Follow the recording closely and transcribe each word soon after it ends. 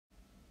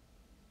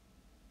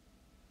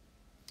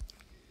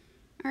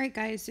Alright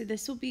guys, so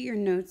this will be your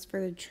notes for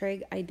the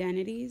trig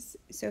identities.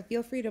 So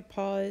feel free to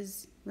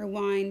pause,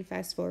 rewind,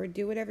 fast forward,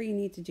 do whatever you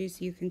need to do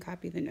so you can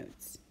copy the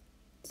notes.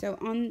 So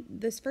on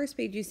this first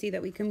page you see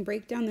that we can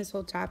break down this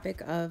whole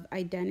topic of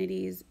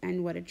identities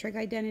and what a trig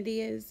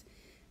identity is.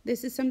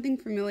 This is something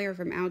familiar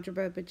from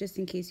algebra, but just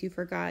in case you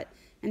forgot,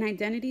 an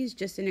identity is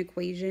just an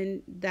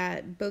equation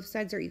that both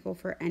sides are equal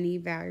for any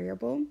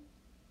variable.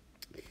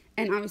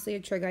 And obviously a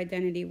trig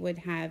identity would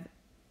have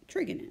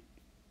trig in it.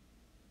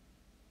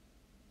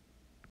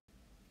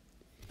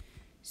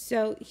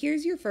 So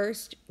here's your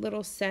first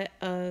little set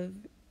of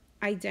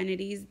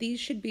identities. These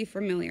should be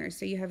familiar.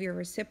 So you have your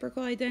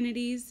reciprocal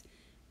identities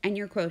and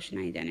your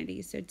quotient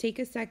identities. So take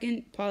a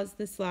second, pause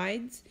the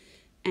slides,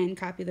 and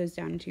copy those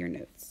down into your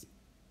notes.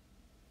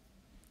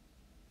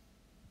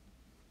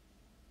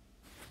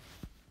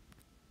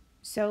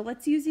 So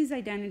let's use these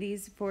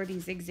identities for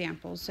these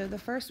examples. So the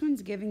first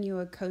one's giving you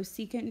a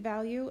cosecant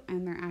value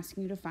and they're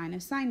asking you to find a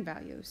sine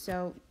value.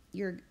 So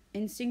your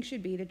instinct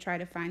should be to try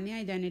to find the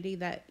identity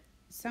that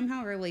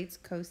somehow relates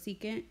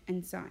cosecant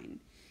and sine.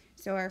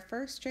 So our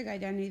first trig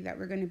identity that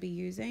we're going to be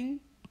using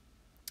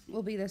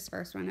will be this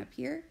first one up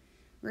here,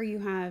 where you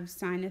have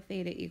sine of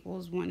theta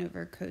equals 1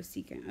 over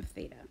cosecant of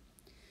theta.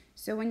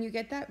 So when you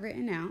get that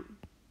written out,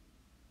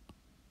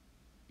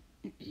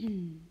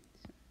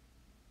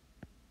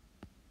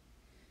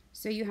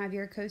 so you have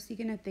your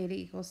cosecant of theta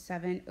equals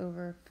 7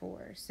 over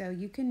 4. So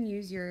you can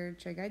use your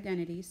trig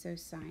identity, so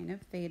sine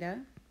of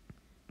theta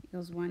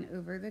equals 1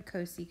 over the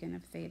cosecant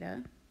of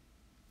theta.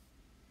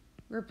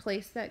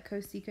 Replace that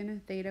cosecant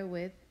of theta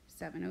with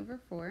 7 over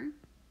 4.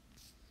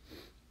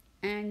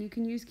 And you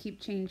can use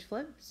keep change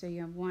flip. So you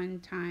have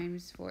 1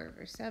 times 4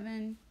 over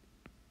 7.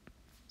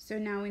 So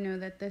now we know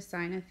that the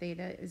sine of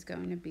theta is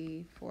going to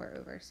be 4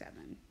 over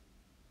 7.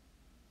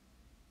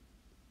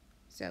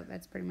 So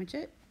that's pretty much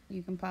it.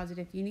 You can pause it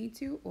if you need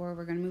to, or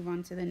we're going to move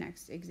on to the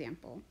next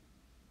example.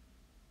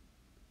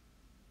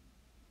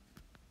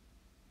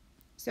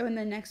 So in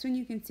the next one,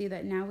 you can see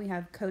that now we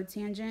have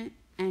cotangent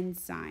and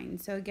sine.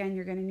 So again,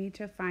 you're going to need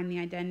to find the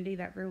identity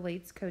that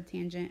relates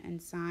cotangent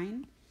and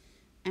sine.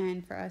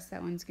 And for us,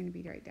 that one's going to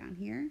be right down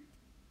here.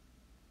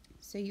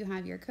 So you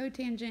have your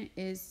cotangent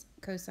is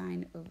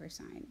cosine over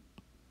sine.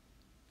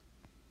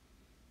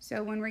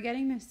 So when we're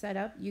getting this set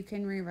up, you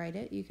can rewrite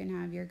it. You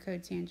can have your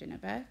cotangent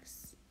of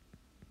x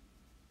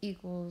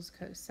equals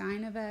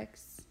cosine of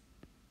x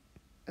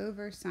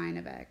over sine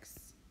of x.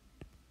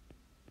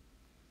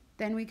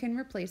 Then we can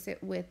replace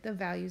it with the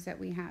values that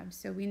we have.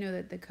 So we know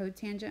that the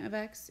cotangent of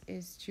x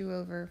is 2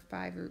 over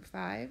 5 root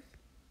 5.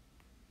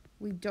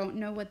 We don't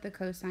know what the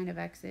cosine of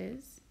x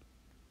is.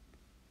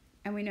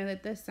 And we know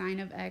that the sine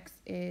of x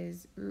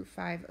is root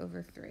 5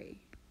 over 3.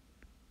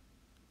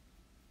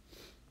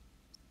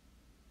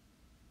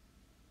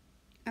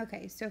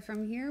 Okay, so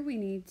from here we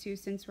need to,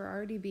 since we're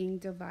already being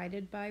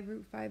divided by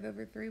root 5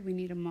 over 3, we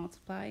need to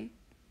multiply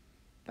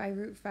by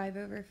root 5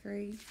 over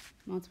 3,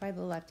 multiply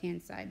the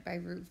left-hand side by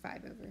root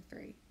 5 over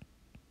 3.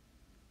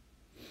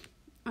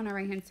 On our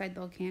right-hand side,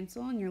 they'll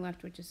cancel, and you're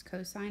left with just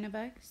cosine of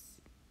x.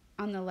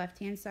 On the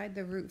left-hand side,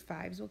 the root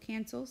 5s will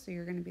cancel, so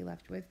you're going to be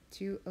left with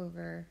 2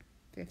 over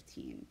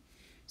 15.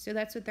 So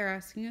that's what they're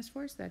asking us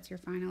for, so that's your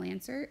final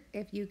answer.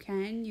 If you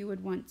can, you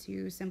would want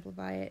to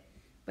simplify it,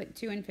 but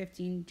 2 and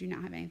 15 do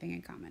not have anything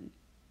in common.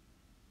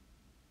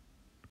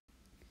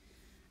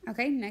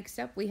 Okay, next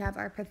up we have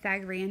our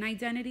Pythagorean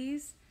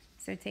identities.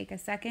 So take a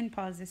second,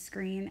 pause the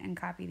screen, and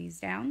copy these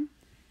down.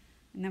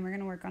 And then we're going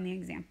to work on the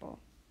example.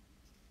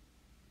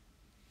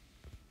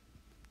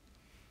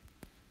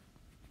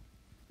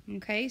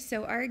 Okay,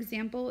 so our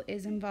example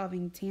is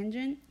involving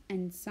tangent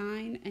and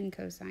sine and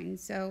cosine.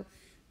 So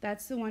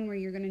that's the one where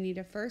you're going to need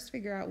to first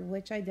figure out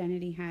which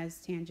identity has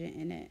tangent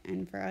in it.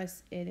 And for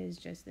us, it is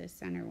just this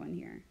center one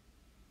here.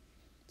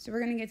 So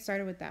we're going to get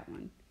started with that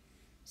one.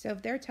 So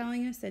if they're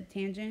telling us that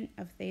tangent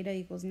of theta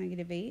equals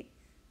 -8,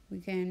 we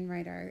can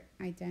write our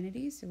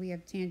identity. So we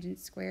have tangent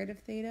squared of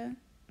theta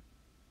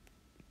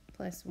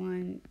plus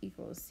 1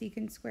 equals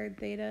secant squared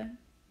theta.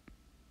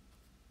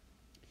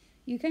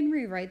 You can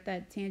rewrite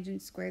that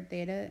tangent squared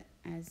theta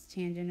as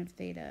tangent of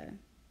theta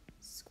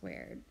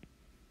squared.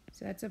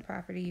 So that's a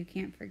property you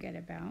can't forget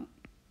about.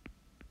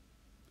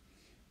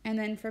 And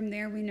then from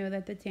there, we know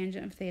that the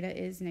tangent of theta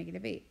is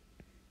 -8.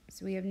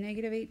 So we have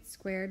 -8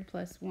 squared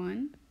plus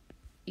 1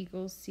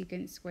 equals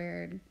secant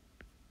squared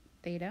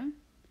theta.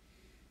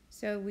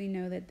 So we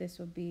know that this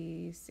will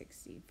be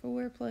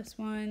 64 plus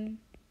 1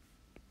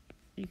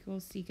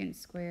 equals secant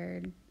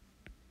squared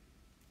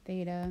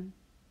theta.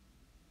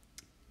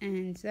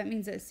 And so that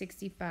means that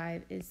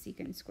 65 is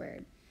secant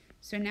squared.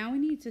 So now we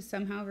need to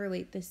somehow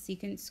relate the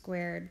secant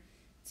squared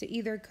to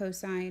either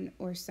cosine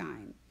or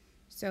sine.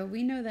 So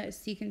we know that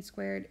secant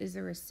squared is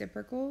the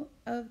reciprocal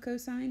of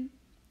cosine.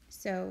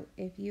 So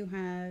if you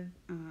have,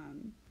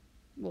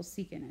 well,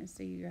 secant is,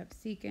 so you have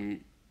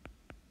secant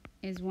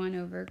is 1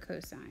 over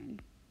cosine.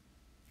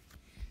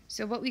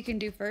 So what we can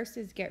do first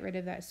is get rid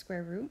of that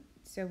square root.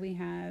 So we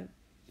have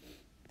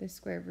the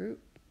square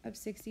root of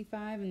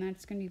 65, and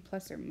that's going to be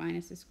plus or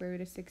minus the square root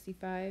of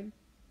 65.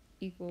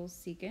 equals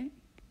secant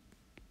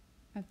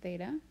of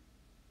theta.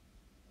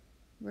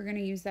 We're going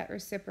to use that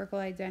reciprocal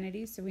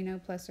identity, so we know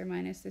plus or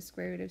minus the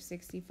square root of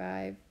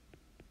 65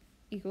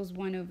 equals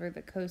 1 over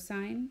the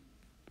cosine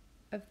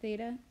of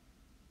theta.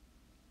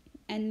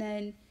 And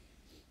then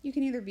you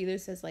can either view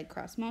this as like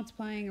cross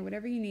multiplying or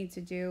whatever you need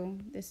to do.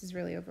 This is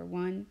really over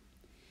 1.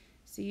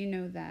 So you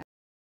know that